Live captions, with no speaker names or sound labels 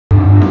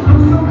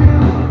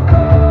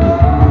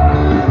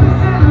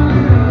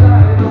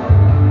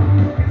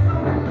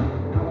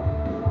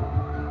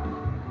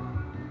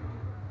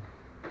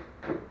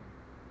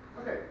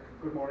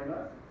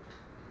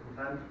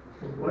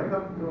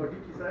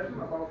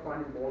about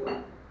finding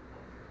Waldo.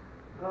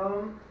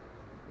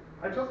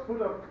 I just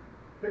put a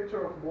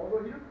picture of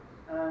Waldo here,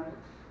 and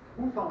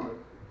who found it?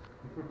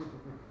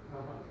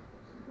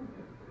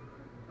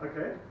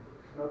 Okay,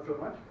 not so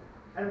much.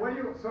 And when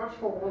you search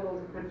for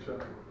Waldo's picture,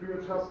 do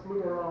you just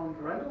look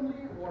around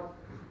randomly, or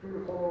do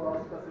you follow a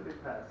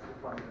specific path to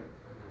find it?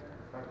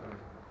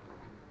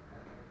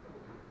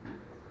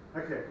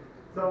 Okay,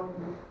 so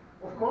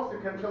of course you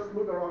can just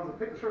look around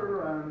the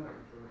picture and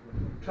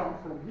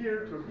jump from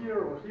here to here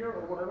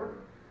or whatever,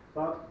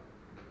 but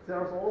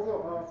there's also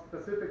a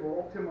specific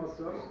or optimal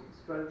search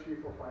strategy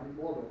for finding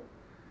Waldo.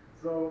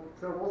 So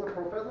there was a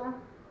professor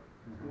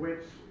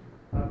which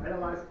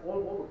analyzed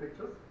all Waldo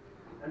pictures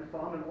and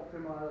found an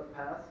optimal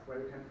path where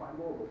you can find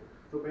Waldo.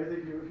 So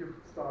basically, if you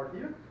start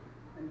here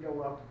and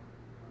go up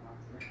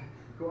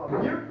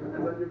here,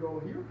 and then you go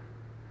here,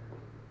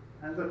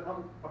 and then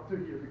up to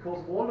here,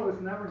 because Waldo is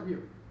never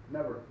here,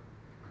 never.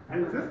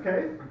 And in this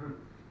case,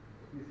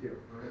 he's here.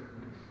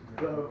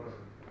 So,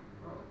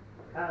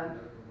 and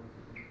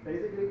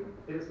basically,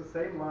 it is the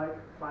same like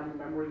finding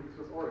memory leaks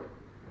with Oracle.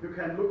 You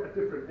can look at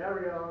different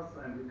areas,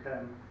 and you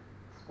can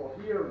spot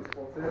here and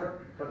spot there.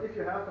 But if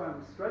you have a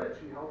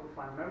strategy how to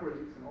find memory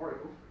leaks in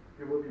Oracle,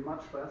 you will be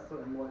much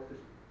faster and more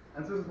efficient.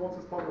 And this is what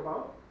this talk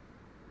about.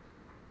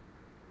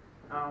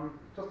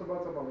 Just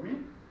about me.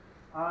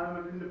 I'm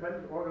an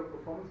independent Oracle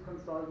performance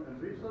consultant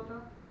and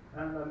researcher,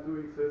 and I'm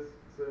doing this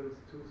since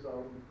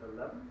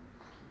 2011.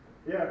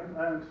 Yeah,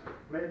 and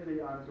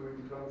mainly I'm doing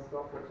internal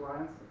stuff for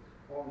clients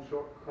on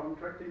short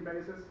contracting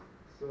basis,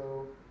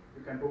 so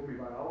you can book me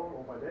by hour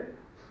or by day.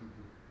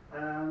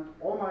 And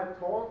all my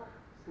talk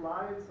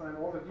slides and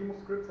all the demo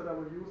scripts that I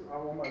will use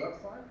are on my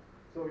website.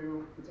 So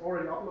it's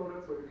already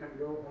uploaded, so you can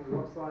go on the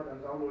website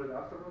and download it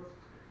afterwards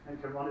and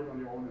can run it on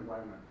your own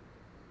environment.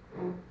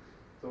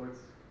 So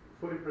it's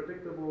fully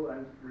predictable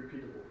and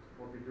repeatable,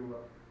 what we do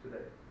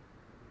today.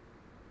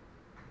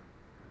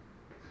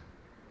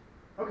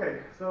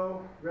 Okay,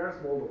 so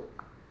where's Waldo?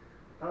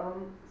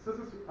 This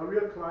is a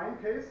real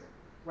client case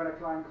when a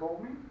client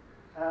called me,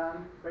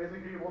 and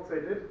basically what they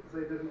did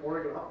an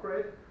Oracle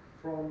upgrade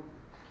from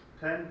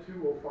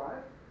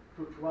 10.205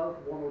 to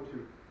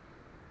 12.102.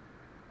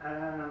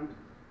 And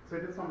they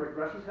did some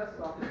regression tests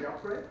after the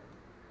upgrade,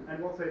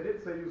 and what they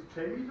did, they used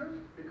JMeter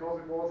because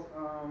it was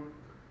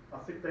a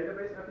SIG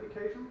database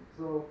application.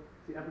 So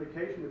the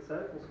application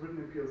itself was written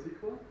in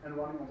PL/SQL and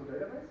running on the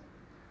database,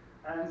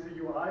 and the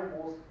UI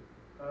was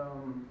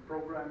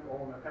programmed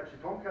on Apache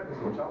Tomcat with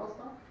some Java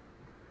stuff.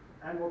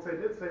 And what they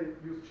did, they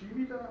used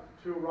JMeter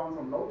to run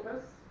some load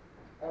tests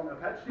on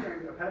Apache,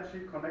 and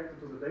Apache connected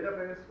to the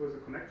database with a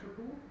connection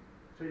pool,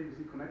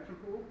 JDBC connection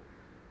pool.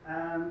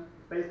 And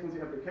based on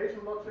the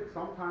application logic,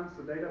 sometimes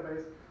the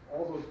database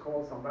also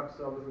calls some web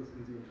services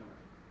in the internet.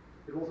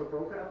 It was a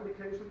broker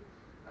application,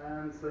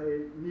 and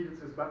they needed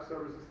these web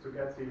services to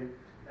get the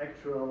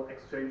actual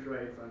exchange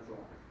rates and so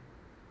on.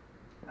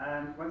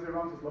 And when they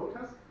run this load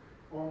test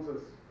on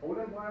this old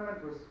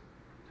environment with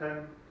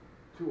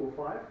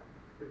 10.205,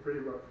 it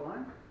pretty worked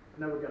fine,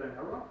 never get an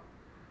error.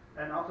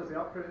 And after they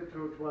upgraded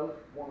to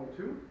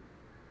 12.102,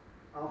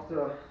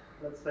 after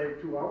let's say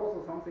 2 hours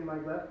or something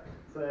like that,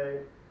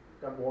 they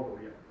got Waldo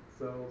here.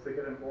 So they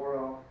get an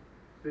Aura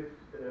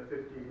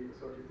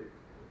 5036.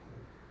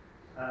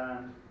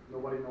 And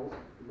nobody knows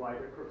why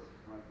it occurs.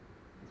 Right?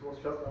 This was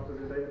just after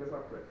the database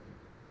upgrade.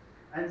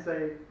 And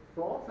they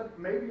thought that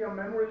maybe a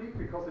memory leak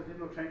because it did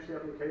not change the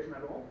application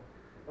at all,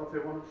 but they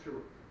weren't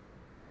sure.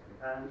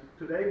 And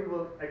today we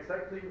will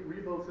exactly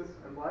rebuild this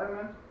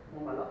environment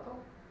on my laptop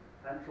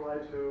and try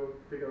to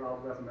figure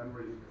out where the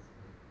memory leak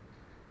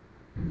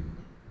is.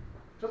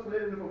 Just a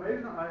little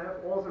information, I have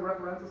all the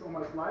references on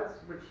my slides,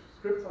 which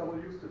scripts I will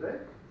use today.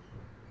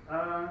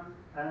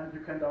 And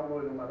you can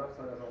download it on my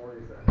website, as I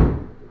already said.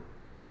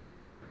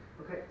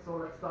 Okay, so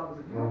let's start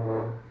with the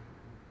demo.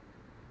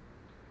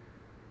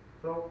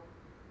 So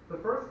the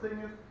first thing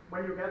is,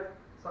 when you get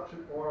such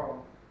an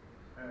error,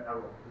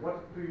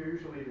 what do you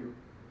usually do?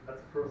 That's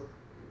the first.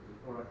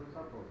 Oracle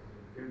support.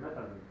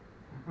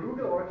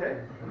 Google, okay.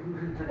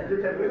 You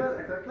can do that,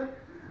 exactly.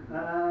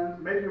 And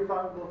maybe you will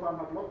find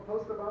my blog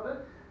post about it.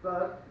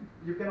 But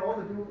you can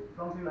also do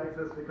something like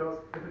this, because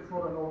if it's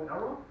not a known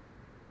error,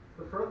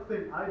 the first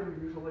thing I do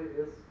usually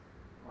is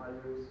I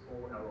use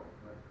error,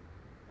 right?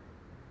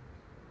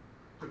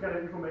 To get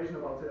information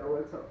about the error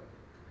itself.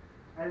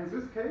 And in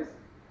this case,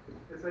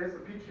 it says the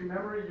PG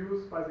memory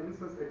used by the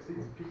instance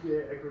exceeds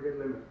PGA aggregate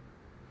limit.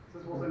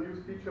 This was a new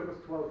feature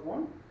with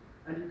 12.1,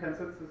 and you can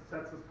set this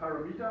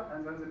parameter,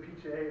 and then the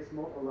PGA is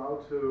not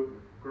allowed to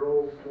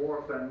grow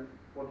more than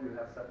what you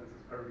have set in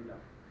this parameter.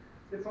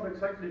 It's not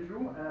exactly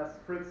true, as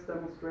Fritz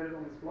demonstrated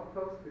on his blog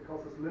post,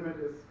 because this limit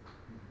is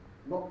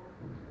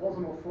also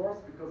not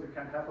forced, because you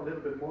can have a little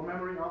bit more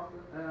memory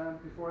after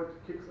before it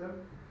kicks in.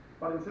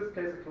 But in this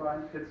case, the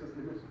client hits this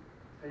limit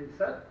he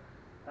set,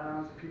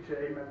 and the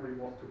PGA memory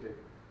was too big.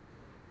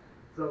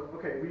 So,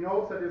 okay, we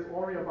know that it's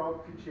already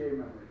about PGA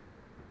memory.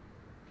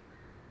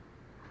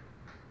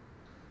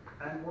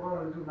 And what I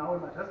will do now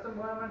in my test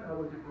environment, I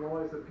will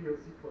deploy the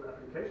PL/SQL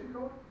application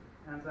code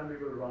and then we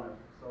will run it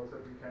so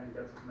that we can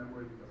get this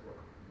memory leak as well.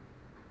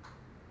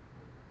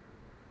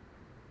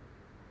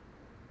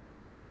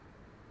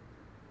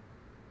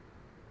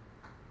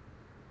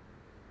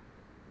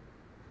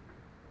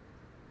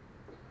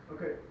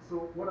 Okay, so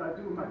what I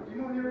do in my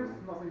demo here is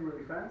nothing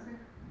really fancy.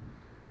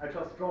 I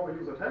just drop a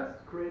user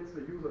test, creates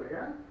the user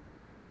again,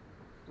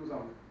 do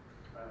some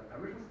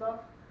permission stuff,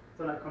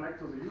 then I connect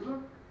to the user,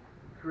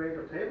 create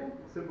a table,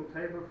 a simple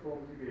table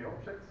from DBA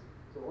objects,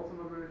 so also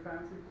not very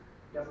fancy,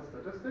 gather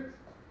statistics,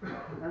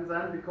 and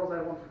then because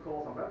I want to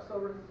call some web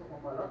services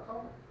on my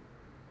laptop,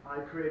 I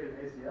create an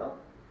ACL,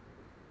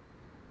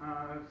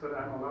 so that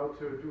I'm allowed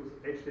to do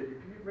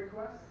HTTP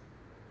requests,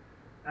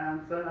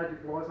 and then I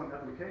deploy some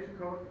application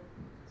code.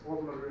 It's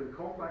also not really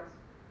complex.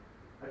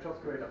 I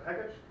just create a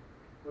package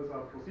with a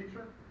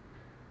procedure,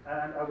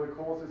 and I will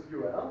call this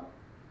URL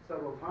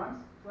several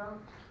times then.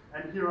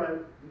 And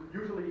here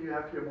usually you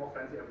have here more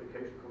fancy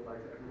application code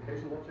like the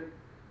application logic.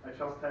 I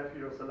just have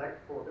here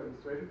select for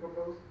demonstration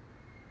purpose.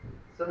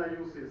 Then I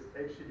use this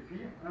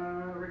HTTP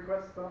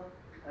request stuff,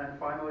 and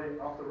finally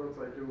afterwards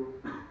I do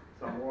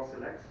some more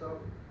select stuff,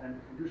 and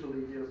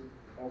usually here's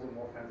also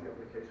more fancy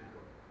application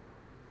code.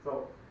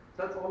 So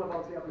that's all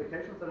about the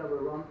applications that I will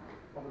run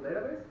on the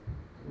database.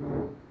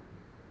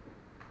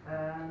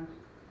 And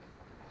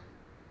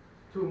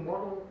to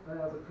model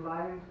the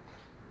client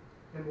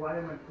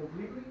environment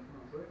completely,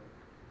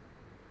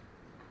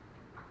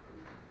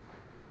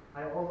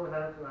 I also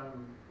have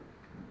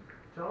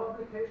Java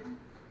application.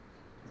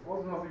 It's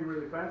also nothing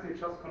really fancy, it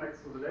just connects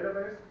to the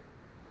database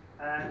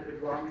and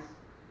it runs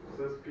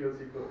this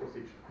PL/SQL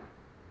procedure.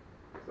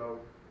 So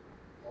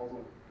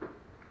also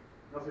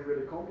nothing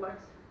really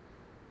complex.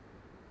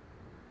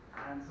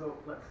 And so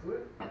let's do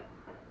it.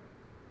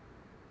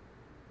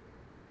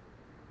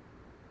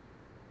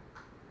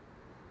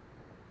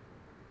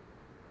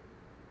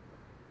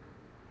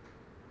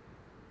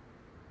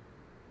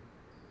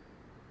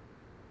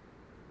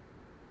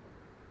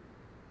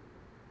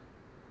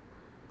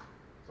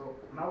 So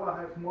now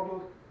I have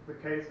modeled the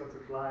case that the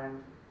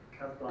client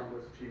has done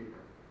with Gmail.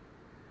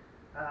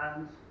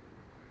 And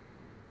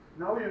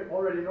now you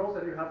already know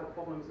that you have a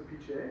problem with the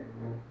PGA.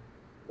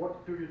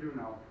 What do you do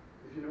now?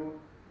 If you know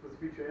this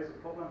PGA is a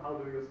problem, how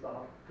do you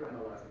start to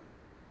analyze it?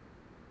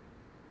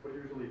 What do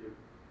you usually do?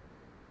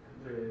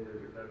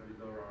 You have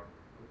VDOLA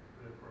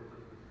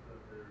processes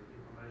the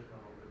information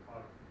about the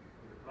part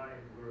of the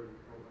client where the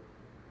problem is.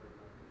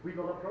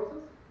 VDOLA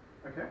process?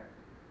 Okay.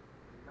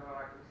 Kind of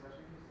like the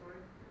session history.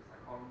 It's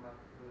like on that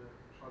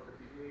shows the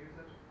PGA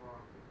usage or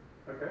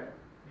okay.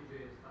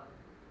 PGA start.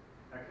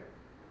 Okay.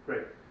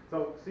 Great.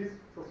 So these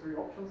are three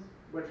options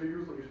which you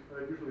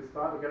usually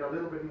start to get a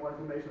little bit more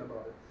information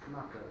about it.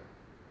 Snapper.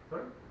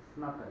 Sorry?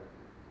 Snapper.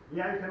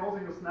 Yeah, you can also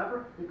use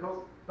Snapper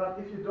but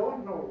if you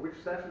don't know which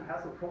session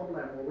has a problem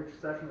or which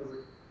session is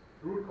a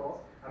root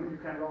cause, I mean you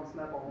can run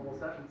Snapper on all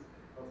sessions,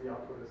 but the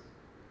output is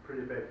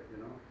pretty big, you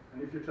know.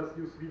 And if you just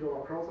use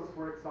VDOLA process,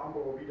 for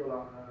example, or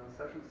VDOLA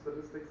session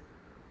statistics,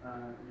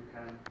 you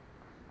can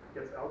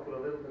get the output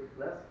a little bit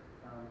less,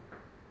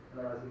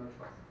 analyze it much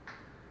faster.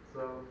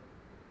 So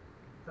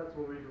that's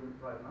what we're doing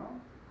right now.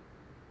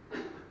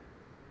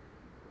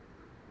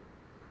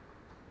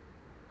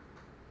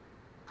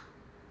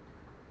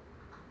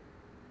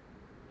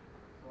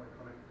 So I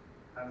connect,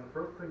 and the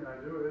first thing I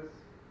do is,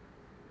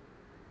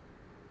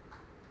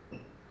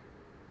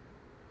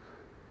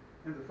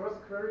 in the first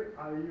query,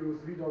 I use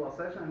VDOLA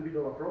session and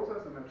VDOLA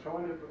process, and I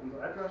join it on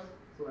the address,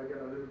 so I get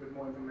a little bit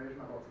more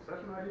information about the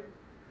session ID.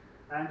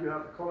 And you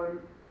have a column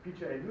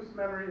PGA use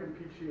memory and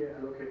PGA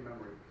allocate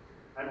memory,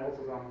 and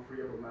also some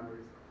freeable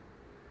memory stuff.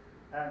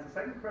 And the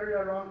second query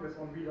I run is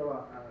on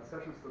VDOLA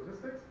session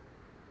statistics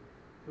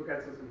to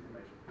get this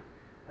information.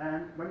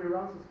 And when you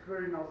run this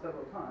query now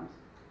several times,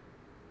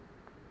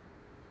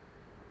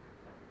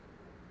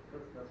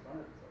 let's run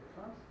it several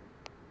times.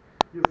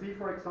 You see,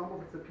 for example,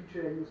 that the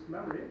PGA used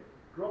memory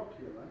dropped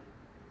here, right?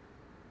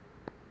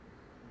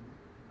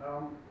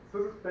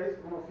 This is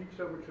based on a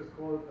feature which is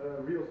called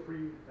real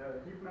free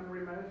heap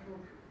memory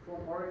management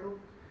from Oracle.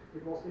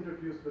 It was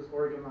introduced with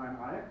Oracle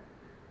 9i.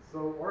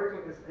 So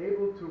Oracle is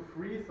able to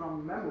free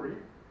some memory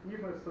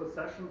even if the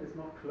session is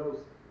not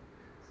closed.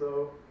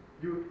 So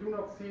you do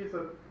not see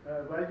the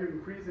value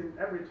increasing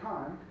every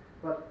time,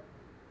 but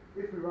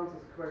if we run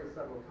this query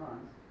several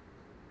times,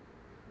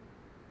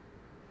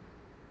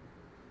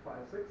 5,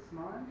 6,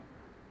 9,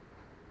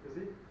 you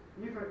see,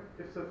 even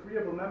if the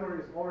freeable memory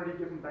is already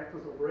given back to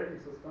the operating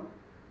system,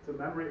 the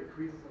memory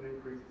increases and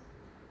increases.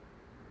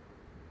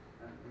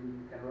 And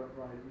you can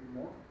run it even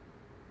more.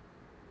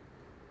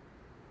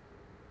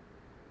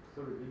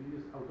 Sorry, do you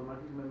use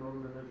automatic memory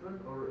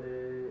management or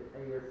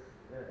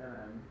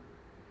ASM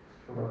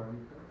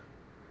parameter?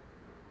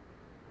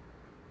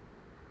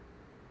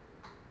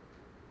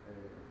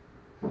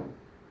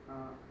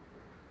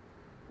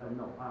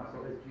 No, so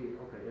SG,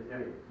 okay, SG. Yeah.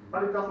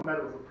 But it doesn't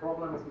matter, the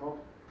problem is not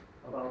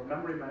about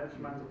memory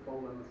management, the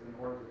problem is in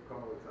Oracle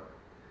kernel itself,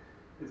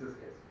 in this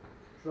case.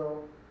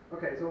 So,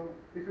 okay, so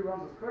if you run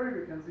this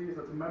query, you can see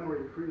that the memory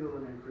increases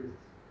and increases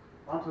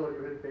until you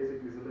hit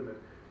basically the limit.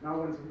 Now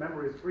when the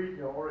memory is free,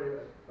 you're already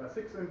at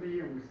 6 MB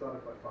and we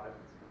started by 5 and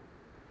so on.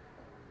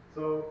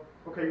 So,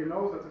 okay, you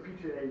know that the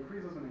PGA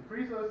increases and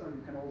increases, and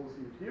you can also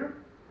see it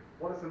here.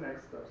 What is the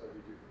next steps that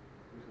we do?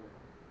 Usually?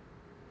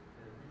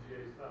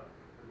 PGA stuff.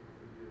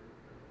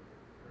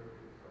 There is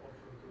the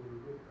option to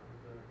look at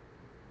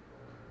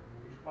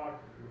which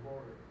part of the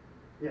memory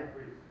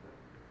increased.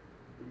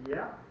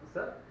 Yeah, that's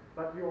that.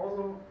 But you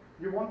also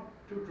want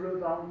to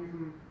drill down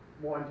even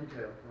more in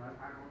detail, right?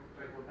 I want to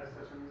check what this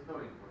session is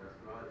doing for this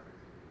analysis.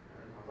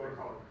 Of course, I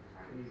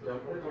use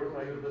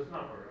the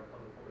snapper.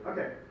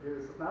 Okay,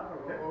 here's the snapper,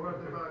 okay. Over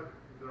debug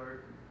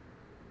directly.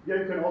 Yeah,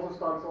 you can also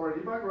start with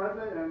already debug right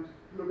there and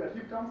look at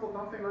heap dumps or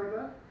something like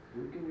that.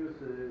 We can use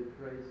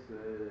trace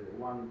 10046.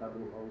 You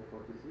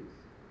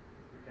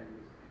can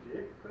use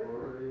PGA trace.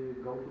 Or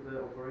go to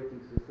the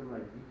operating system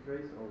like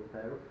Gtrace or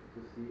PERF to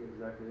see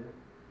exactly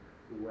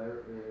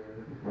where.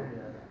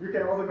 You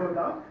can also go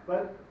down,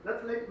 but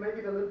let's make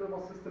it a little bit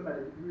more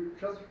systematic. We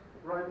just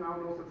right now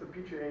know that the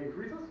PGA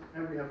increases,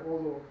 and we have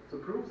also the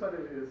proofs that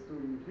it is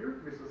doing it here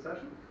with the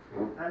session.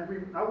 And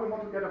now we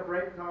want to get a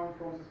breakdown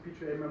from this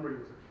PGA memory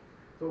usage.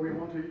 So we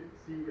want to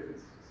see if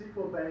it's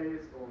SQL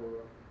based or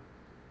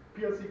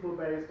PL/SQL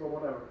based or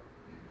whatever.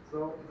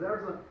 So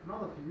there's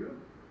another view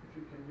which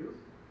you can use.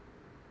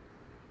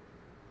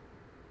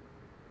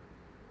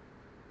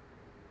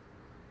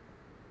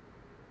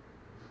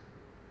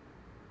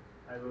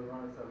 I will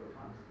run it several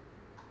times.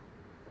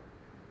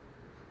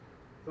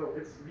 So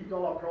it's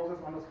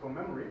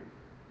 $process_memory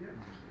here.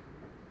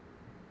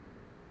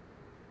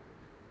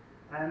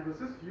 And with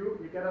this view,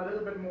 you get a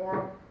little bit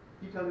more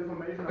detailed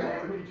information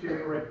about the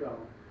PGA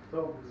breakdown.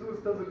 So this is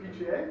still the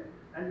PGA,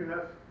 and you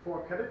have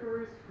 4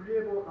 categories: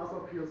 freeable, other,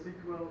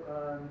 PL/SQL,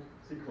 and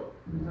SQL.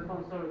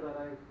 Stefan, sorry that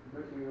I'm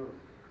breaking you.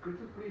 Could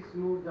you please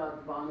move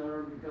that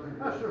banner because it's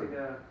Sure.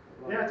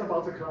 Yeah, it's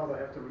about the cloud, I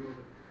have to remove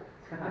it.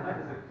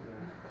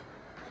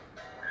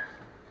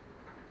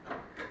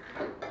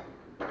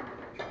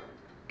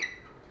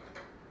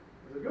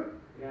 Is it good?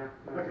 Yeah.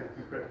 Okay,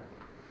 great.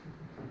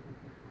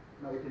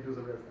 Now we can do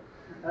the rest.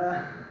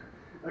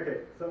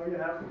 Okay, so you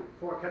have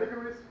 4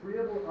 categories: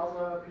 freeable,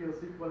 other,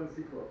 PL/SQL, and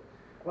SQL.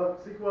 Well,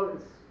 SQL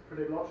is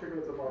pretty logical.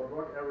 It's about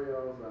work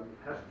areas and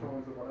hash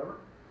joins and whatever.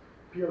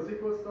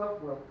 PL/SQL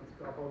stuff, well,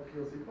 it's about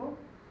PL/SQL.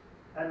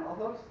 And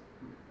others,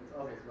 it's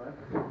others, right?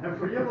 And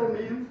freeable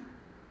means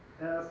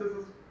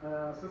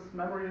this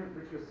memory,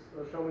 which is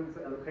shown in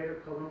the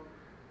allocated column,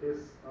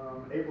 is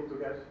able to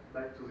get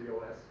back to the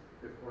OS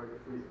before it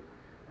freezes.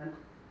 And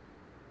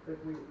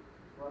if we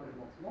run it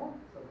once more,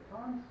 several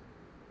times,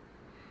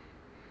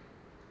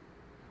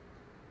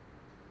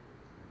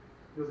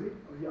 you see,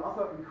 the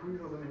other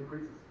increases and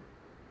increases.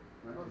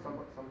 Right?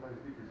 Sometimes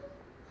decreases.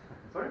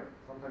 Sorry?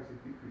 Sometimes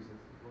it decreases.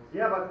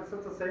 Yeah, but it's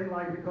not the same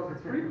like because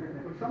it's free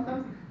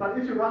sometimes. But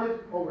if you run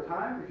it over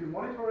time, if you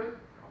monitor it,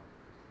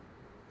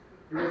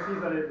 you will see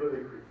that it will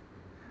increase.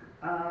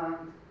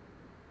 And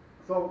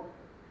so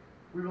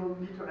we will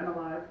need to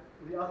analyze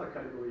the other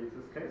category in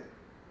this case.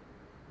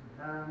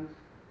 And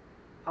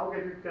how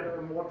can you get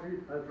a more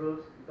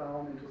drilled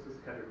down into this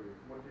category?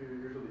 What do you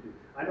usually do?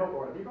 I know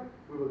Oracle debug,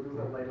 we will do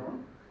that later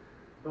on.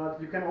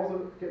 But you can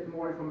also get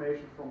more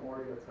information from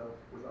Oracle itself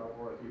without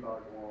Oracle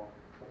debug or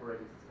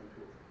operating system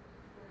tools.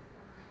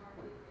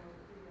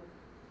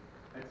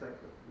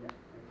 Exactly, yeah,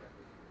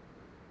 exactly.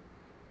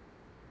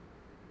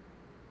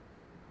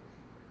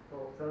 So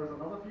there is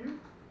another view.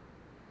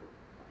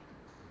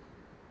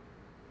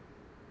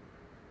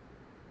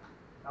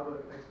 I will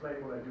explain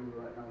what I do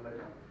right now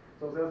later.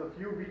 So there's a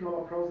view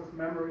process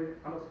memory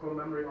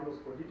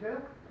underscore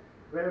detail,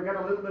 where you get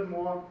a little bit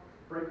more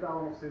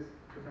breakdown of these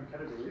different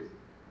categories.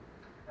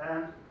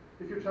 And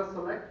if you just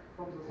select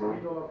from this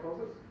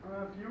process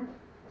view,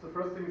 the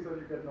first thing is that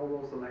you get no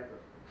row selected.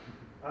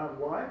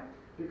 Why?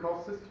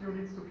 Because this view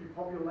needs to be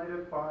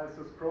populated by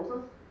this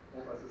process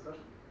or by this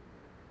session.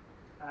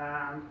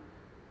 And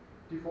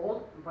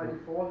by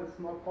default, it's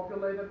not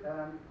populated.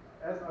 And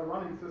as I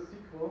run in this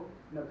SQL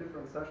in a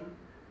different session,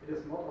 it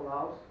is not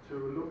allowed to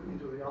look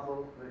into the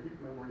other heap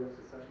memory of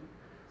the session.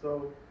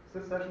 So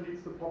this session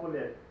needs to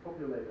populate it.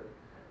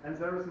 And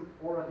there is an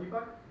Aura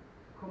debug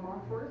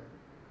command for it.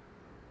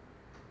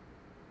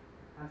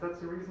 And that's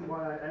the reason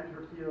why I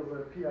entered here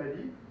the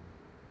PID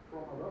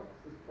from above,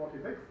 this is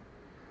 46.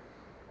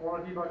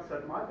 Aura debug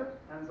set mybit,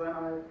 and then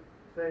I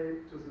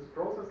say to this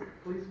process,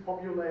 please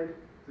populate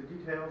the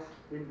details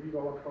in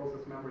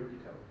process memory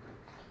detail.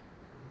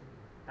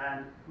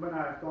 And when I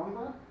have done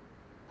that,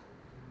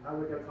 I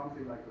will get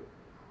something like this.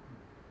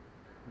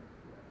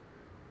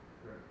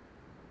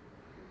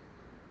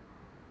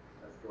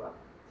 Let's go up.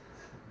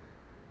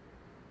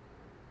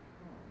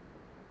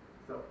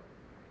 So,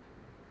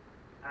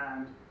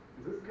 and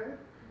in this case,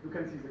 you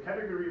can see the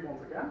category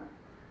once again,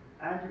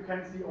 and you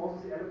can see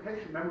also the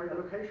allocation, memory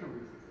allocation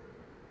reasons.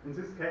 In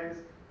this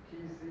case,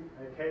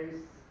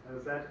 case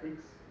ZX,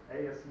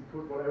 ASC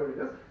put, whatever it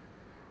is.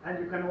 And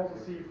you can also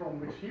see from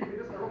which heap it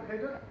is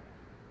allocated,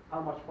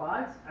 how much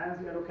bytes, and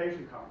the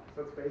allocation count.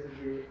 So that's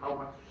basically how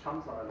much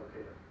chunks are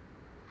allocated.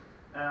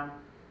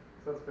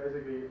 So that's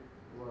basically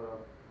the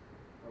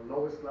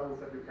lowest levels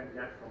that you can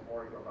get from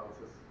Oracle about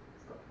this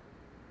stuff.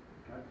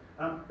 Okay.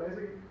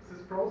 Basically,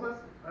 this process,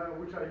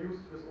 which I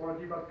used with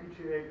ORDebug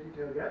PGA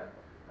detail get,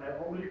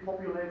 only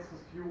populates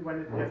this view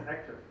when it gets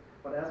active.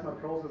 But as my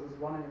process is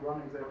running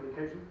the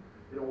application,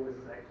 it always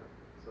is active.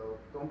 So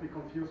don't be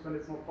confused when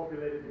it's not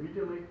populated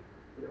immediately.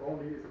 It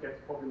only gets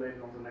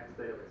populated on the next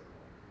database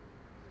call.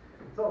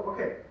 So,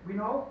 okay, we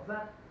know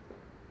that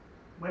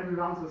when we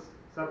run this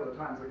several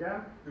times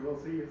again, we will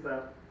see is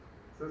that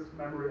this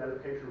memory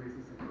allocation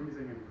reason is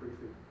increasing and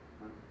increasing.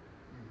 Right?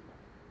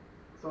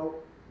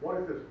 So, what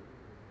is it?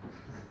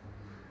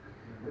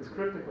 It's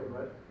critical,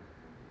 right?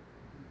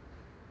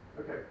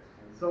 Okay,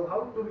 so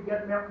how do we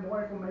get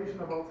more information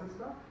about this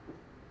stuff?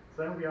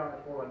 Then we are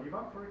at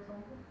ORDebug, for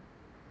example.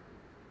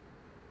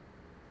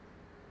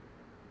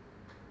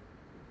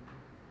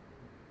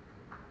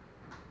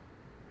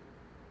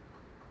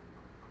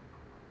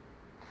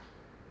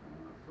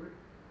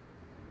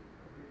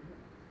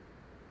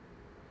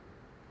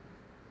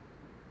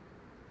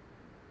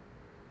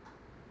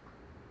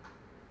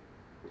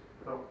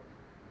 So,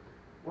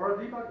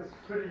 ORDebug is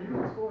pretty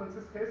useful in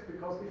this case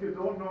because if you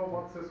don't know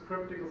what this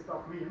critical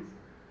stuff means,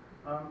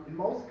 in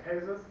most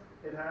cases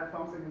it has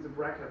something in the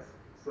brackets.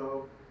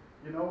 So,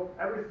 you know,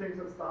 everything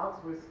that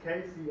starts with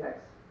KZX,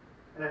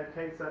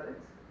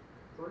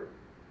 sorry,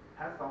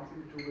 has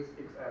something to do with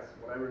XS,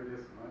 whatever it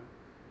is. Right?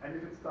 And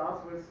if it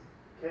starts with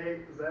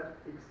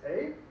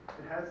KZXA,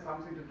 it has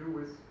something to do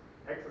with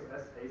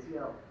XSS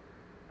ACL.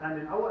 And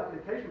in our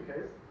application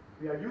case,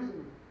 we are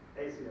using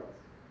ACLs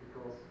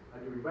because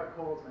I'm doing web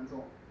calls and so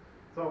on.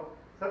 So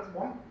that's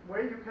one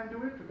way you can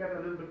do it to get a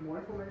little bit more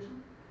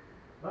information.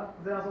 But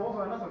there's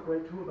also another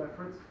great tool by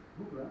Fritz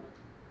Buchland,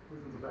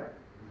 who's in the back.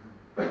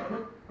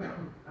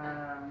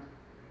 And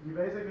he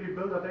basically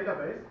built a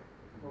database,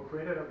 or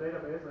created a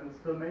database and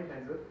still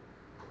maintains it,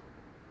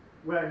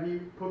 where he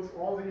puts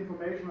all the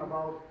information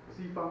about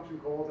C function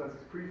calls and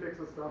its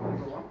prefixes stuff and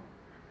so on.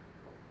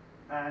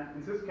 And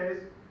in this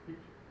case,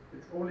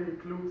 it only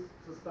includes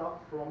the stuff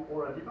from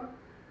ORDebug,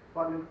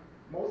 but in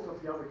most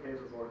of the other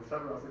cases, or in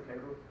several other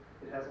cases,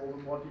 it has also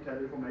more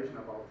detailed information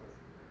about this.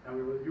 And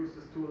we will use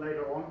this tool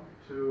later on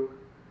to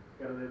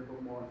get a little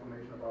bit more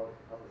information about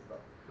other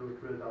stuff, to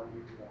drill down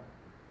even more.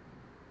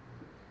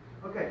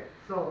 Okay,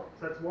 so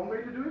that's one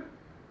way to do it.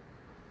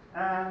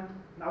 And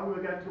now we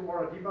will get to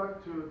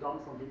ORDebug to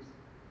dump some heaps.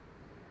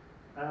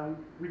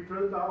 We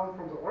drilled down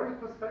from the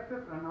Oracle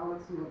perspective, and now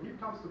let's do some heap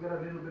dumps to get a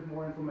little bit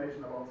more information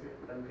about the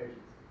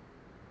allocations.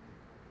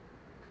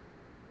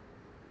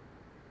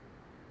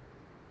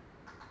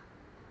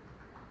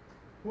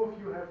 Who of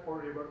you have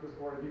already worked with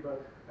ORDebug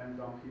and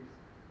dump heaps?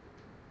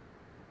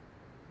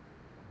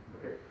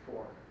 Okay,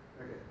 4.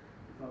 Okay,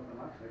 it's not so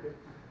much, okay.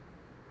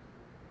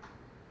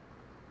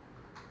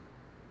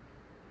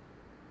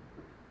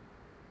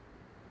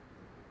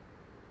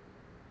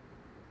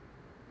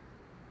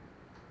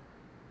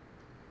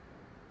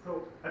 So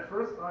at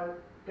first I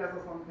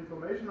gather some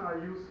information. I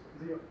use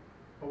the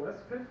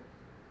OS pit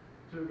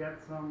to get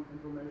some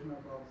information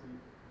about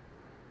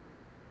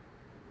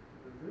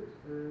the visit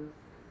is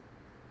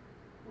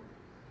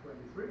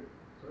 23.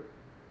 Sorry.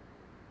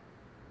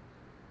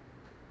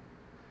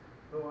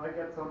 So I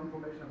get some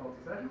information about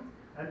the sessions,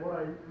 and what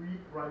I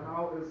read right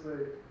now is a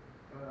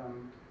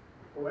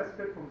OS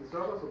pit from the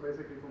server, so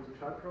basically from the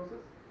child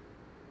process.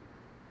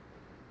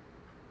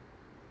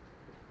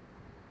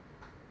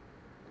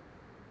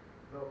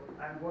 So,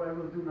 and what I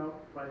will do now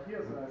right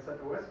here is I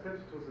set OS pit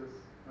to this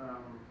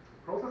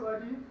process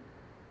ID.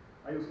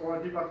 I use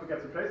ORDebug to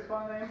get the trace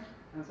file name,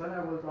 and then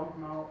I will dump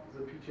now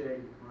the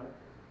PGA, right?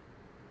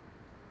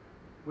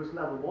 With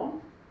level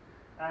 1.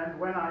 And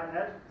when I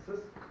add this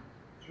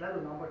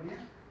level number here,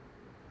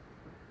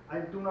 I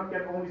do not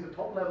get only the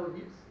top level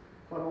heaps,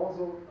 but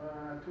also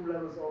 2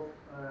 levels of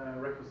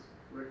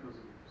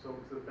recursive. So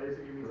it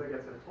basically means I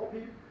get the top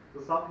heap,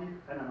 the sub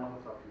heap, and another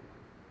sub heap.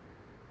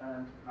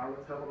 And now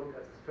let's have a look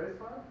at this trace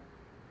file.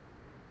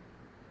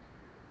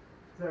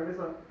 There is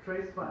a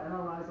trace file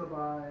analyzer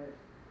by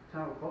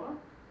Terracotta,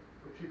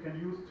 which you can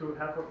use to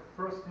have a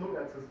first look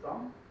at this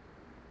dump,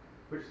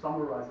 which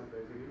summarizes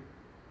basically.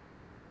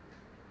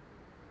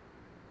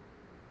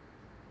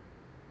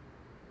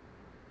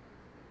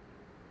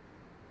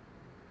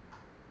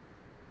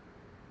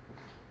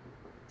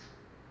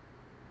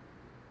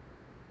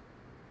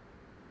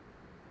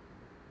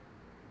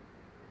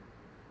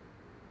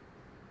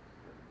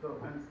 So,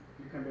 and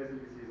you can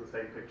basically see the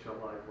same picture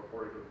like what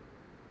Oracle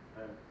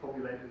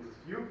populated in this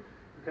view.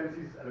 You can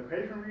see this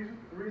allocation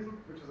reason,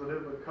 which is a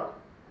little bit cut.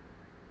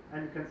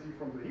 And you can see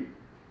from the heap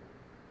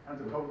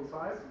and the total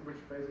size, which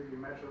basically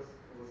matches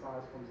the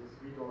size from this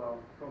 $V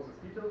process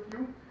detail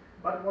view.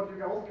 But what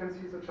you also can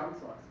see is the chunk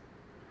size.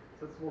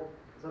 That's what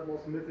that was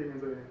missing in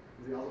the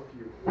other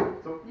view.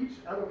 So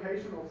each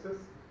allocation of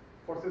this,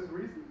 for this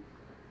reason,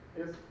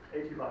 is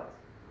 80 bytes.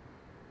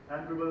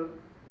 And we will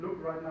look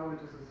right now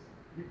into this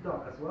heap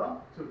dump as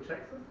well to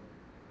check this,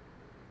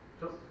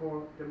 just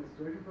for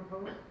demonstration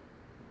purposes.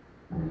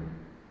 And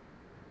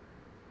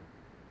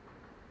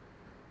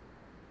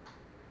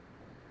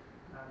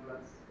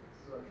let's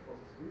search for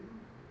this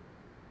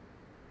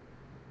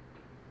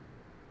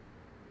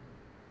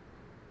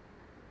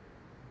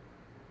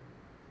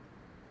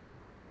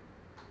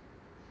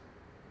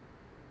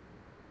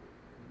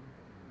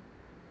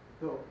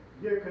So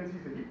here you can see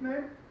the heap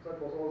name.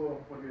 That was also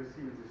what you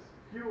see in this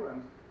view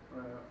and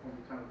from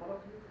the channel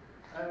product view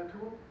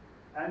tool.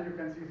 And you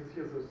can see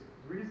here's this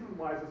reason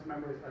why this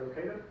memory is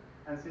allocated,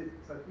 and see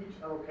that each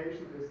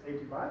allocation is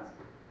 80 bytes.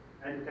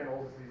 And you can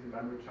also see the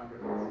memory chunk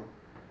address.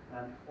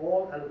 And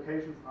all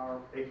allocations are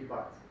 80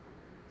 bytes.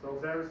 So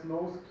there is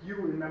no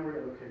skew in memory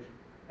allocation.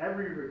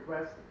 Every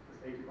request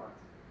is 80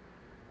 bytes.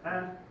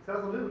 And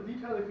there's a little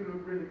detail if you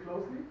look really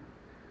closely.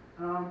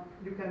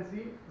 You can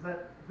see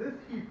that this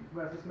heap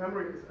where this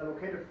memory is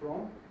allocated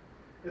from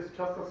is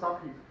just a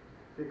subheap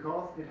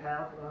because it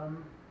has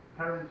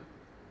parent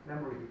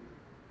memory heap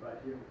right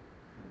here.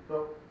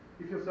 So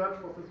if you search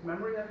for this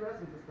memory address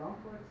in this dump,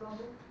 for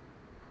example,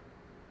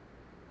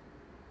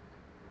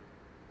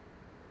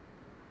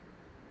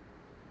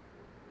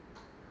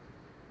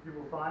 you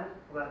will find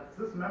that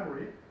this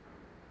memory,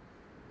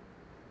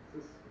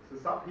 the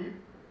subheap,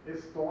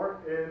 is stored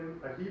in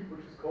a heap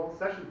which is called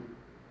session heap.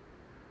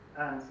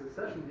 And the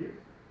session heap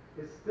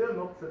is still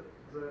not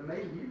the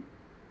main heap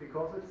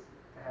because it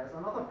has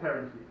another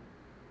parent heap.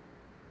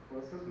 So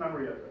it's this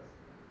memory address.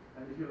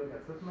 And if you look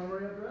at this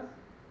memory address,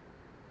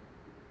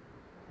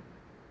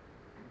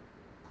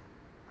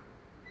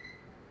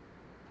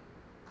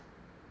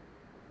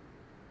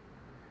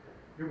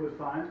 you will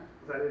find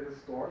that it is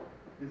stored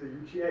in the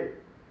UGA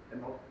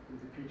and not in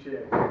the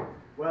PGA.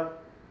 Well,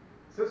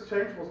 this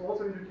change was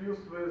also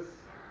introduced with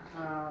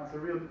the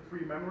real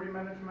free memory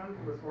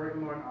management with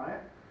Oracle 9i,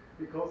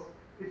 because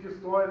if you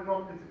store it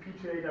not in the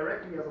PGA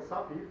directly as a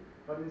subheap,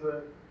 but in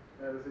the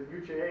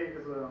UGA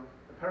as a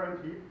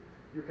parent heap,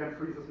 you can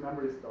free this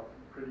memory stuff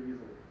pretty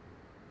easily.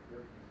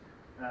 Yep.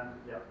 And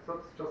yeah, so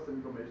that's just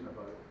information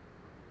about it.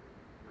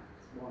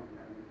 It's one,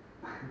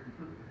 yeah.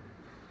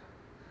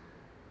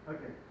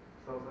 Okay,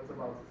 so that's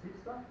about the heap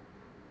stuff.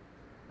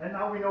 And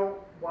now we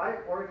know why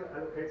Oracle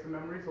allocates the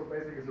memory, so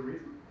basically the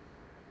reason.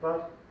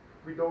 But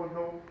we don't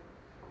know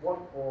what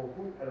or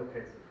who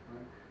allocates it.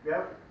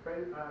 Right?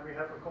 We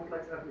have a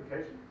complex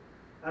application,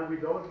 and we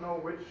don't know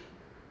which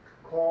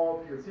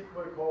call,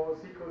 PL/SQL call,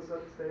 SQL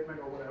statement,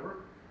 or whatever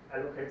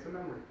allocates the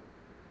memory.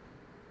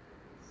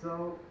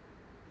 So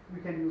we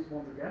can use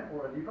once again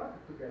or a debug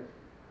to get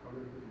a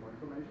little bit more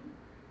information.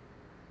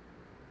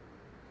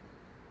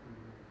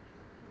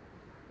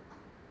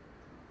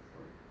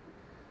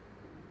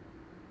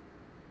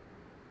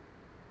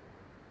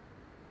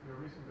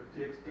 You're using the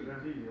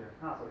TXT, yeah.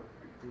 Sorry.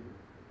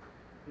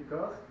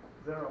 Because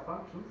there are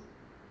functions.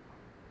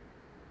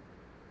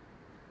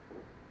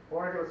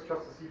 Oracle is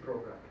just a C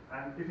program,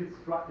 and if it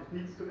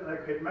needs to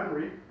allocate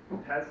memory,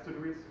 it has to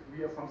do it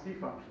via some C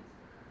functions.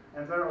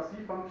 And there are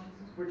C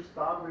functions which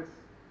start with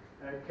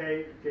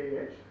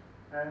KGH,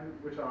 and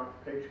which are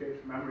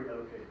KGH memory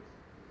allocators.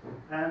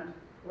 And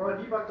our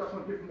debug does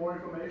not give more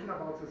information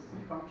about the C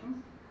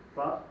functions,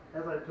 but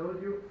as I told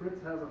you,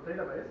 Fritz has a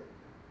database,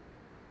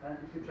 and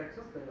if you check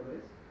this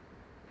database,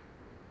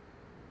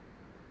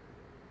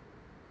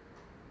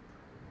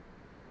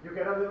 you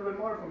get a little bit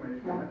more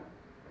information. Right?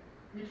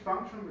 Each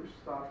function which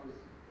starts with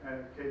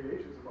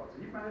KVH is about the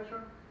heap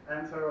manager,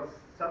 and there are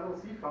several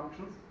C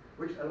functions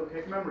which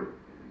allocate memory,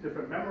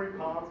 different memory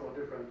parts or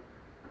different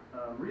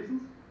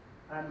reasons.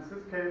 And in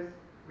this case,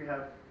 we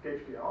have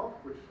KHK_out,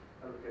 which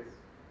allocates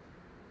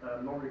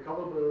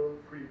non-recoverable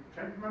free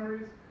change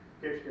memories,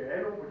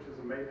 KHK_alo, which is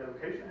a main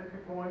allocation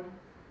entry point,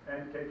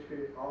 and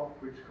KHK_out,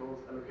 which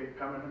calls allocate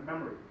permanent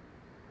memory.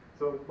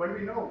 So when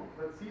we know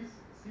that these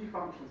C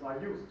functions are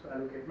used to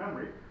allocate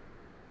memory,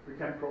 we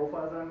can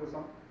profile them with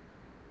some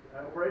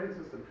operating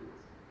system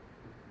tools.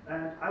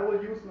 And I will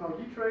use now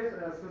dtrace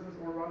as this is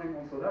all running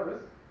on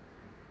Solaris,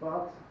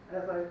 but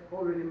as I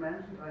already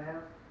mentioned, I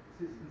have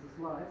this in the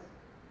slides,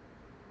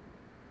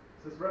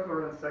 this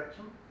reference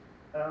section.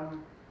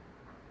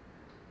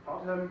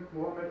 Artem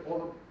Mohammed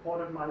also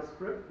ported my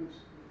script, which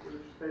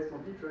is based on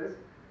dtrace,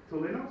 to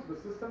Linux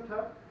with system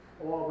tab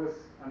or with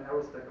an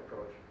arrow stack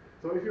approach.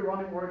 So if you're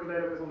running Oracle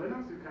database on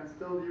Linux, you can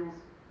still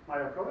use my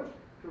approach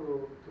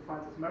to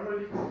find this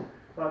memory leaks,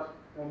 but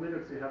on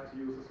Linux you have to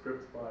use the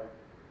scripts by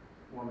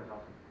Mohammed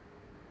Artem.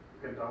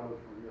 You can download it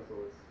from here, so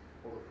it's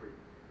also free.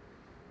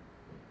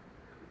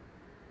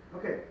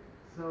 Okay,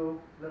 so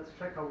let's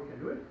check how we can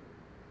do it.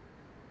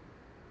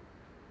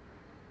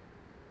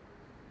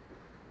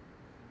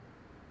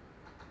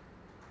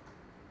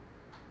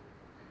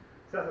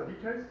 There's a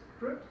details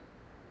script.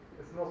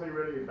 It's nothing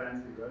really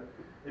fancy, right?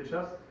 It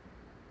just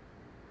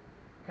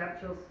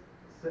captures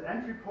the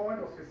entry point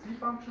of the C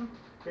function,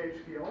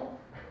 KHK_all,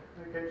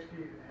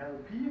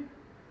 KHK_help,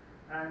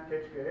 and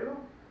KHK_alo,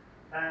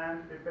 and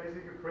it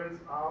basically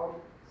prints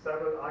out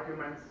several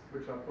arguments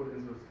which are put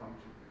into this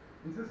function.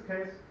 In this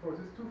case, for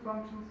these two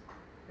functions,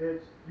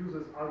 it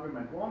uses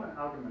argument 1 and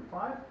argument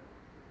 5,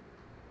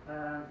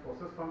 and for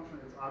this function,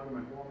 it's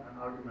argument 1 and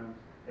argument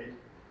 8.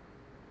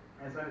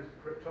 And then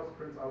it just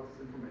prints out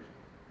this information.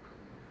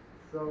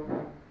 So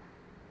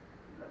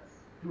let's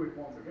do it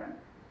once again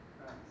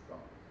and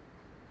start.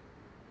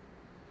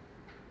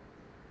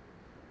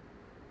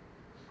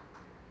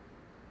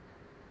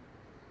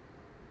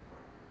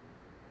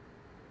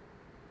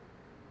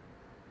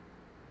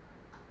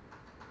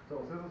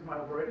 So this is my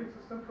operating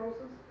system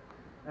process.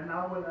 And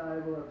now when I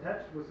will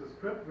attach with the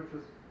script, which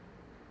is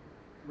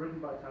written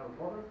by Tanner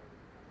Potter,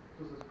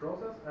 to this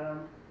process, and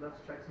let's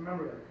check some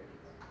memory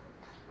allocations.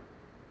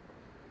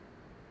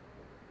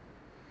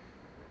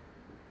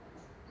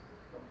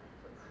 So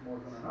that's more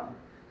than enough.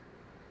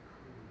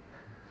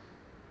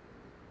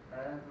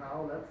 And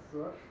now let's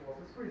search for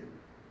this reason.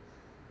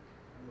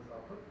 And this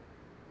output,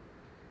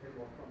 it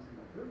was something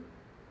like this.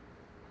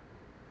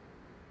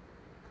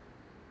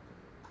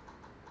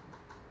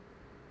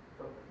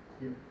 So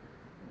here.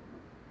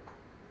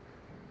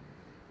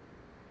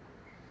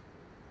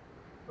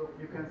 So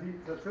you can see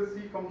that this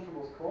C function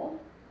was called.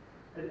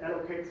 It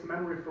allocates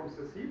memory from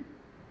this heap,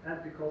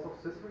 and because of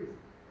this reason.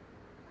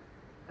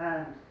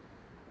 And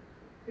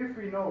if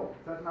we know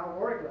that now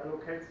Oracle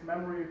allocates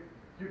memory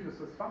due to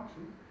this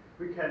function,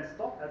 we can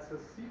stop at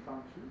this C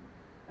function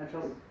and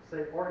just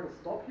say Oracle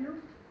stop here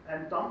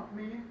and dump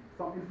me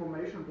some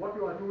information what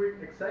you are doing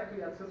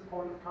exactly at this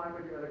point of time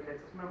when you allocate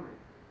this memory.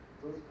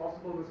 So it's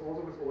possible this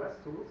also with OS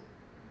tools,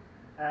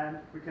 and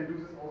we can do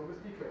this also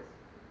with dtrace.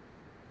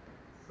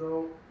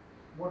 So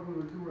what we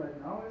will do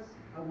right now is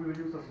we will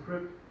use a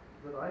script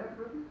that I have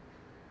written,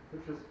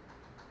 which is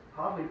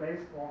partly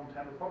based on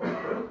Tanner Potter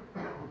script,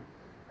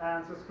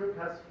 and the script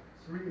has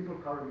 3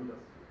 input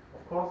parameters.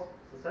 Of course,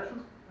 the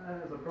session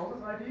as a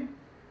process ID,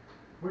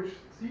 which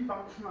C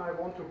function I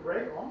want to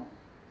break on,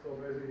 so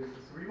basically it's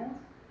the 3 ones,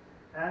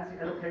 and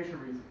the allocation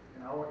reason.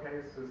 In our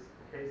case, is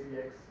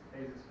KCX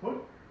ASIS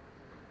put.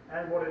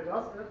 And what it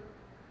does is,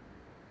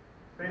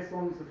 based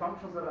on the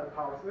functions that I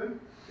parse in,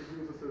 it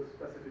uses the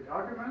specific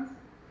arguments,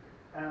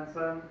 and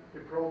then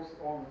it probes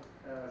on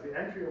the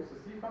entry of the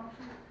C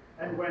function.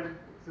 And when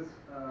this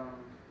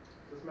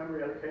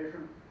memory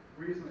allocation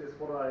reason is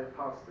what I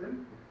passed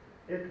in,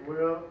 it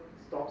will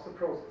stop the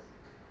process.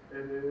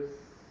 It is,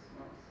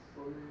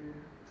 sorry,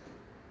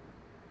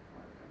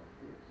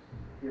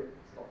 here,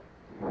 stop.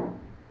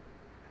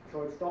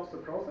 So it stops the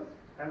process,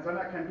 and then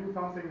I can do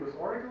something with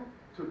Oracle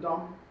to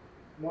dump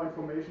more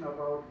information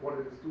about what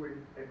it is doing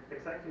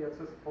exactly at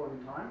this point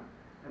in time,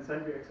 and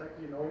then we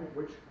exactly know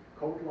which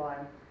code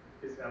line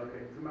is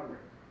allocating the memory.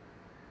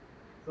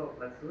 So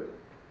let's do it.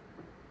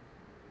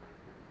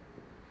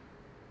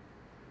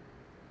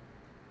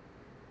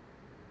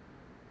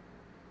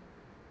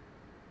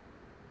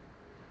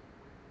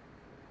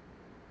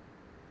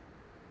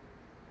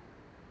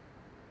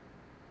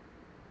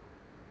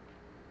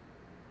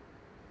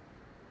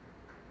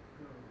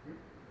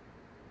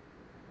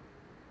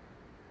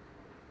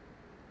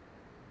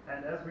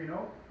 And as we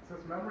know,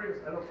 this memory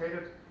is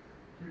allocated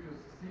due to the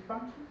C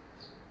function.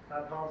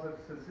 I pass it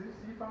the C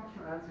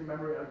function and the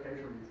memory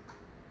allocation reason.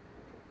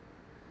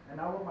 And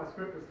now what my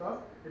script does,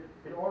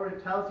 it already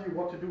tells you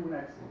what to do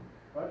next.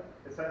 Right?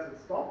 It says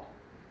it's stopped.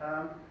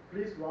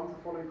 Please run the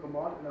following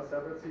command in a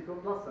separate C++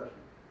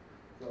 session.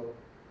 So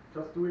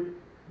just do it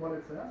what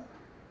it says.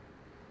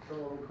 So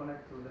we'll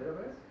connect to the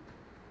database.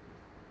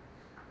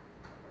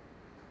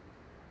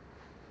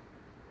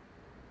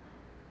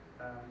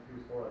 And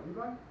use for a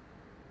debug.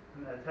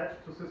 And attach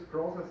to this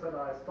process that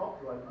I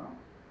stopped right now,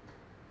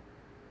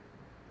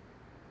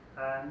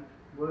 and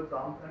will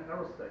dump an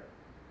error stack.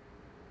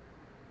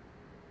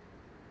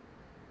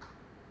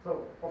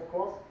 So, of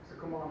course, the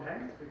command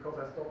hangs because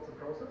I stopped the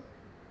process,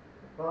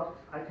 but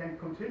I can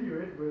continue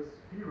it with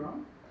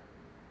prun,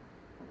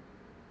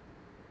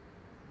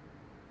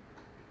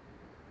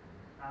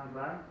 and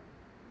then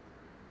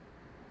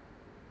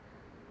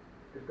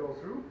it goes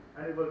through,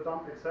 and it will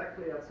dump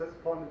exactly at this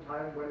point in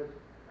time when it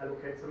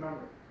allocates the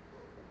memory.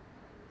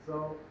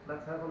 So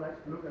let's have a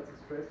look at this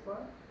trace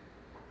file.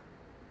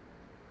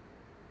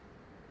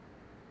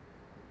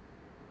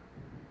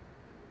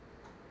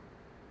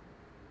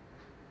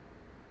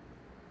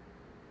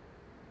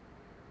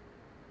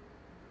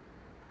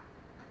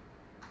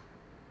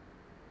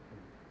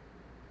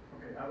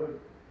 Okay, I will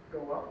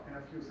go up in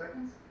a few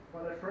seconds,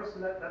 but at first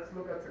let's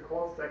look at the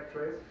call stack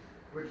trace,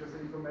 which is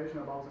information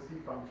about the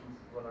C functions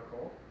that are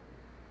called.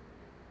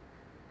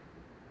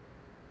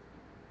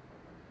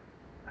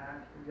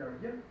 And we are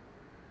here.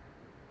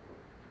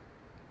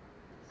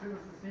 This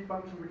is the C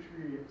function which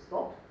we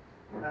stopped,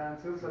 and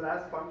this is the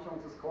last function on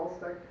this call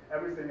stack.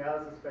 Everything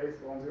else is based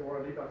on the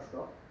ORA debug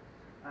stuff.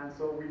 And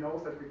so we know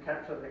that we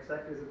captured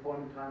exactly the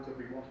point in time that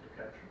we wanted to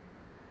capture.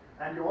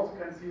 And you also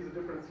can see the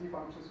different C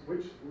functions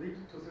which lead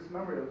to this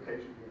memory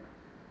allocation here.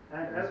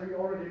 And as we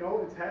already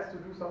know, it has to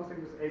do something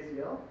with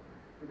ACL.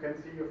 You can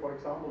see here, for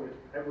example, it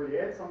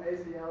abbreviates some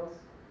ACLs,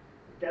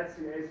 it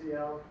gets the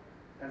ACL,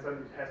 and then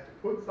it has to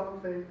put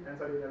something, and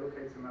then it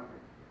allocates the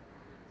memory.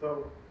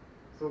 So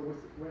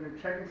when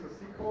you're checking the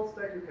C call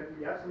stack, you can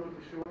be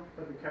absolutely sure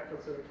that we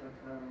captured the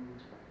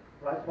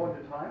right point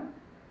in time.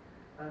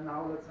 And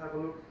now let's have a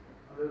look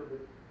a little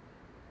bit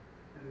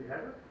in the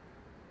header.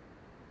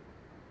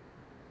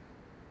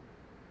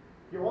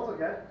 You also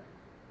get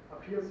a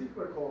pure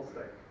secret call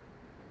stack.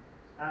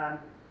 And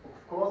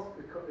of course,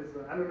 it's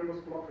an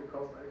anonymous block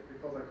because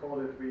I call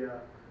it via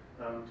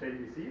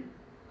JDBC,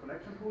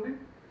 connection pooling.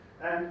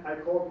 And I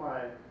called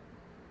my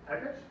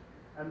package,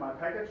 and my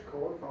package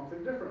called something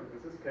different. In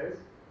this case,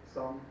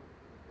 some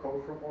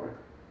code from Oracle.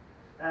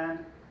 And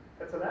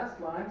at the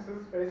last line, this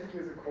is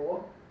basically the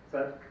call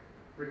that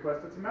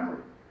requested the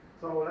memory.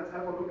 So let's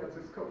have a look at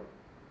this code.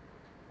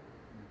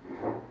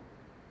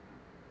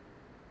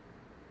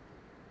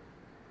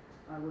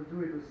 I will do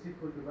it with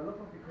SQL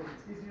Developer because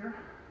it's easier.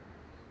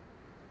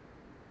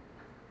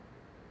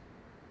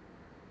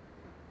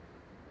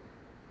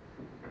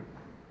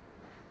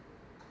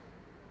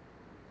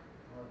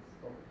 Let's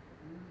stop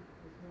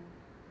this one.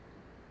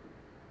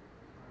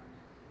 And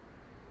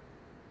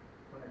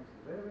connect to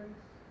the database.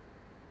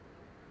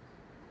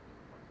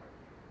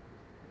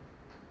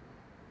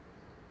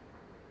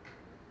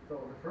 So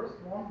the first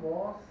one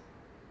was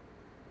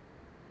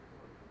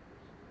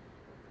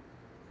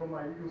from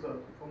my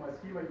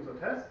schema user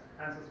test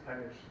and this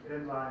package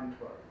in line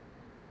 12.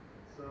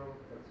 So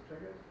let's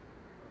check it.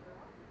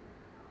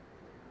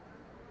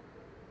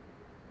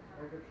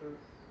 Packages,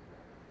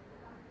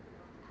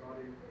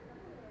 body,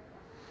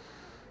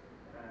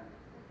 and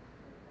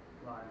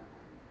line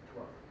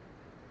 12.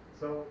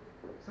 So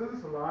this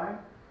is a line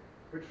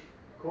which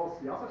calls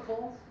the other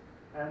calls,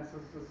 and this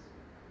is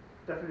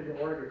definitely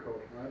Oracle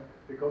code, right?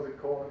 Because it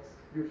calls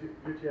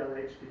UTL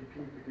HTTP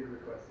begin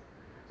request.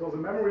 So the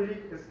memory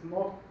leak is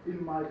not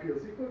in my pure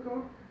SQL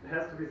code. It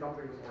has to be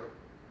something with Oracle.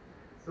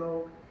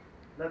 So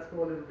let's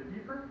go a little bit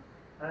deeper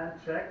and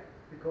check,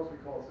 because we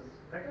call this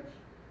package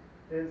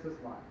in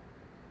this line.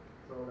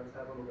 So let's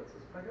have a look at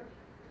this package.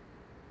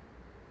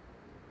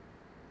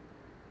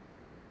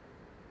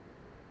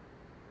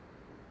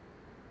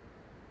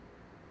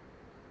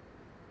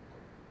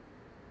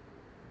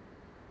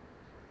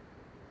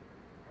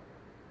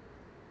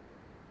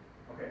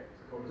 Okay,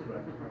 the code is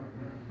ready.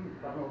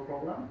 But no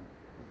problem.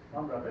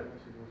 Unwrap it.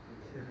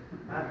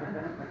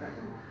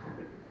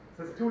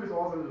 This tool is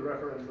also in the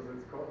references.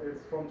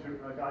 It's from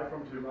a guy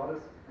from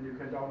Tuvalis, and you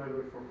can download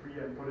it for free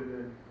and put it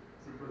in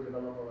SQL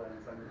Developer,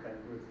 and then you can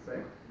do it the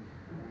same.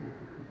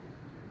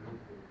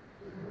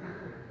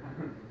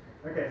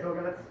 Okay, so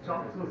let's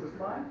jump to this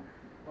line.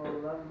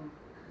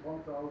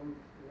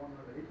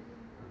 11,180.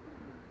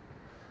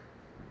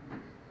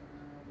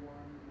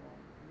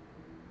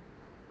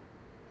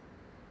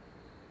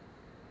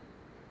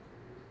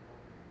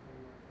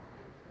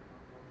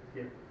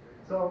 Here.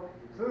 So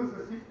this is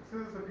the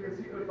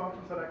PSQL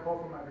functions that I call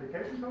from my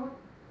application code,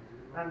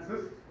 and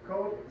this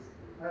code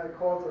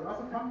calls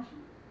another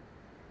function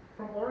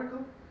from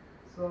Oracle.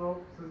 So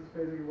this is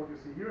basically what you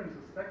see here in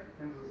the stack,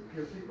 in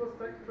this PSQL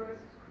stack trace,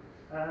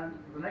 and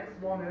the next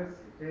one is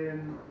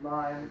in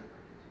line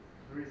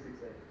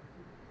 368.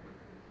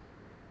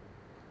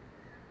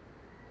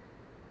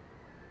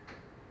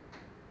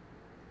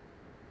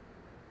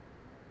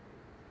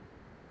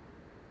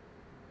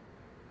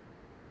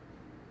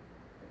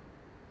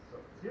 So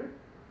it's here,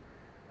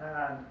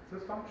 and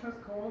this function is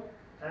called,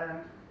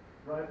 and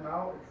right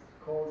now it's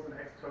called an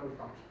external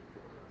function.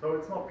 So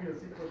it's not pure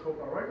SQL code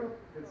by Oracle,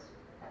 it's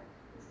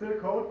still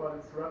code, but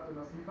it's wrapped in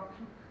a C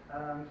function,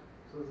 and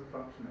so there's a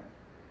function name.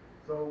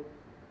 So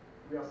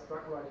we are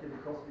stuck right here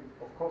because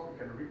of course we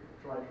can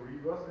try to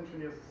reverse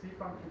engineer the C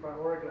function by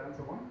Oracle and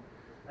so on.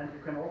 And you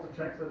can also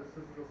check that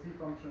this is a C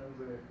function in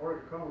the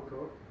Oracle kernel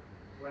code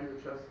when you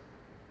just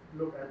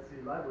look at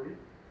the library.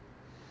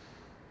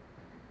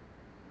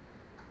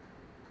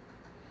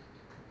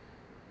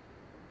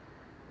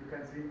 You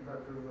can see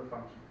that this is a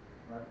function,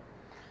 right?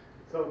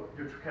 So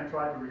you can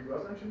try to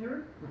reverse engineer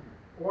it,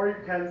 or you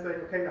can say,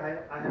 okay, I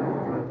have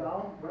written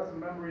down where the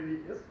memory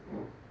leak is,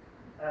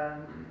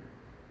 and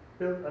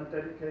build a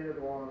dedicated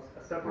or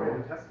a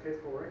separated test case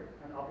for it,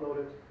 and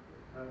upload it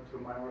to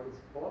my Oracle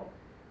support,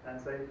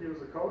 and say, here's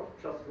the code,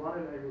 just run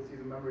it, and you will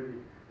see the memory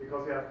leak,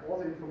 because you have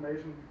all the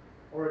information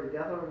already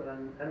gathered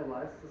and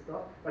analyzed the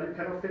stuff, but you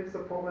cannot fix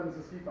the problem in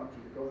the C function,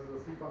 because it's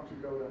a C function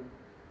code, and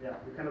yeah,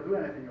 you cannot do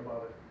anything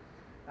about it.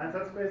 And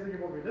that's basically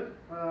what we did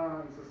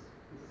in this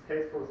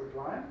case for the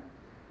client,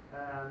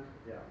 and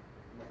yeah,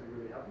 nothing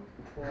really happened.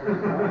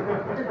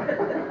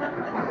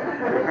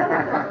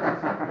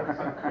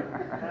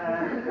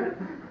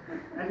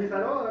 and he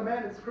said, oh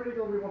man, it's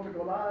critical, we want to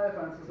go live,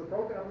 and this is a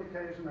broken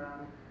application,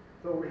 and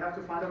so we have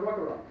to find a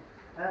workaround.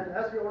 And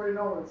as we already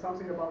know, it's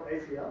something about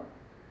ACL,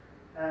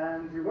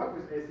 and we work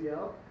with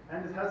ACL,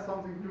 and it has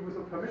something to do with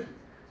the permissions.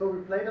 So we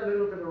played a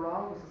little bit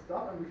around with the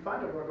stuff, and we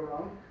find a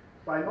workaround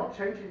by not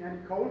changing any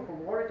code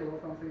from Oracle or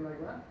something like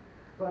that,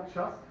 but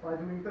just by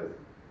doing this.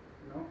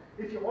 You know,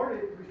 if you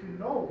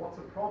know what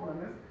the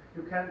problem is,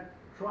 you can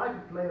try to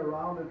play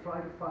around and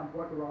try to find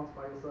workarounds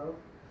by yourself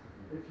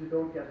if you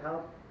don't get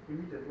help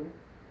immediately.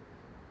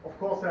 Of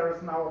course, there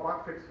is now a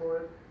bug fix for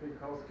it,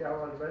 because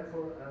Gerald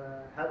Wenzel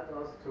helped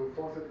us to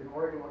force it in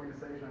Oracle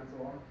organization and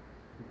so on,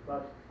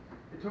 but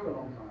it took a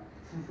long time.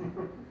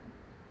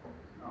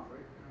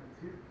 Sorry,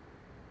 it's here.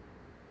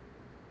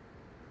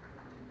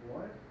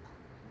 Boy.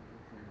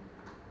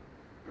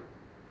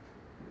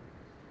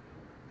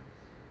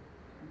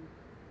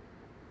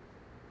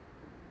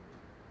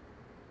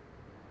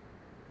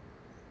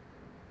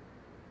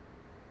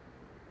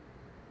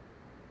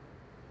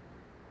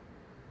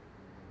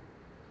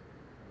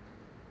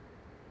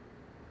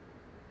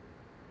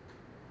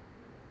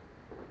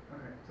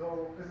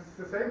 So this is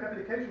the same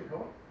application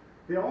code.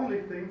 The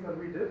only thing that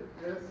we did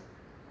is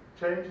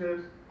change it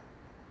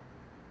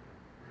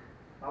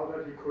how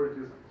that you could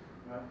use it.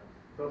 Yeah.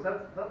 So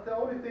that's the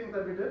only thing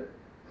that we did.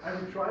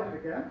 And we tried it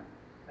again,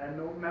 and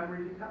no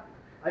memory leak happened.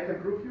 I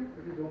can prove you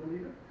if you don't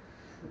believe it.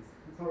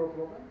 It's not a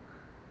problem.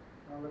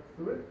 Now let's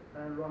do it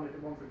and run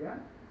it once again.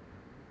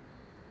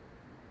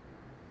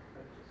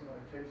 So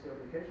I change the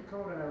application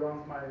code and I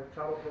run my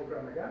Java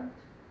program again.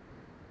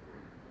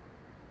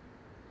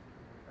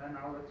 And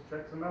now let's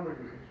check the memory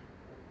usage.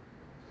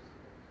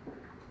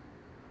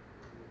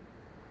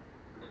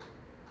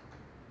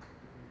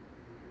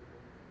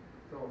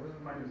 So this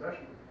is my new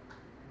session.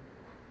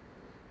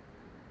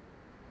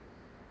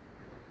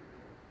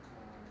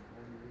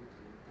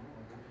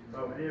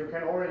 So you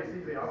can already see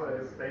the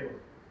other is stable.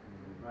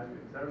 Right?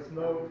 There is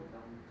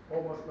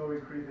almost no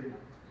increasing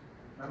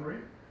memory.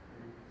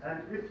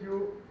 And if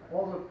you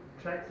also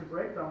check the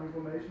breakdown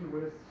information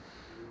with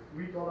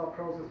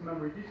 $process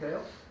memory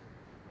details,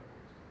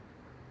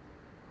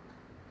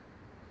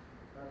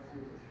 let's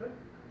use this shit.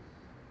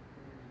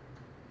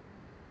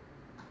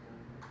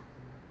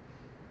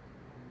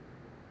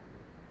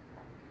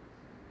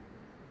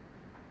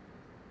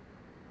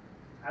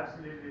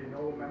 Absolutely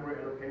no memory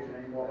allocation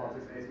anymore about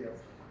this ACL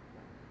stuff.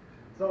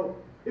 So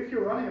if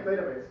you're running a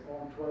database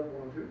on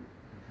 12.1.2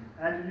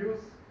 and you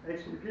use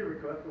HTTP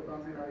request or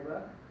something like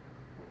that,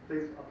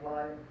 please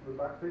apply the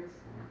bug fix.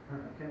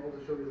 I can also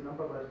show you the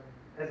number, but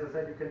as I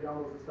said, you can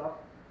download the stuff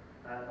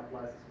and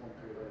apply this one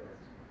to your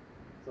database.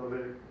 So that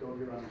you don't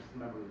run this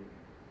memory leak.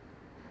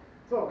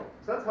 So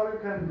that's how you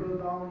can drill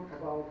down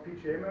about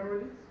PGA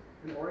memory leaks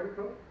in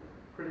Oracle code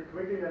pretty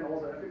quickly and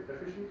also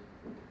efficient.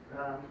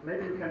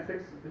 Maybe you can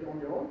fix it on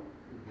your own,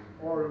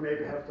 or you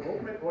maybe have to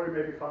open it, or you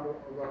maybe find a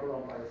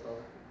workaround by yourself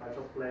by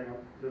just playing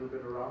a little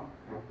bit around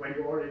when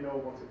you already know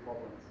what the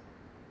problem is.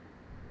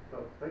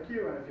 So thank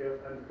you, and if you have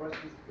any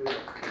questions,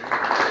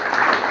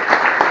 please.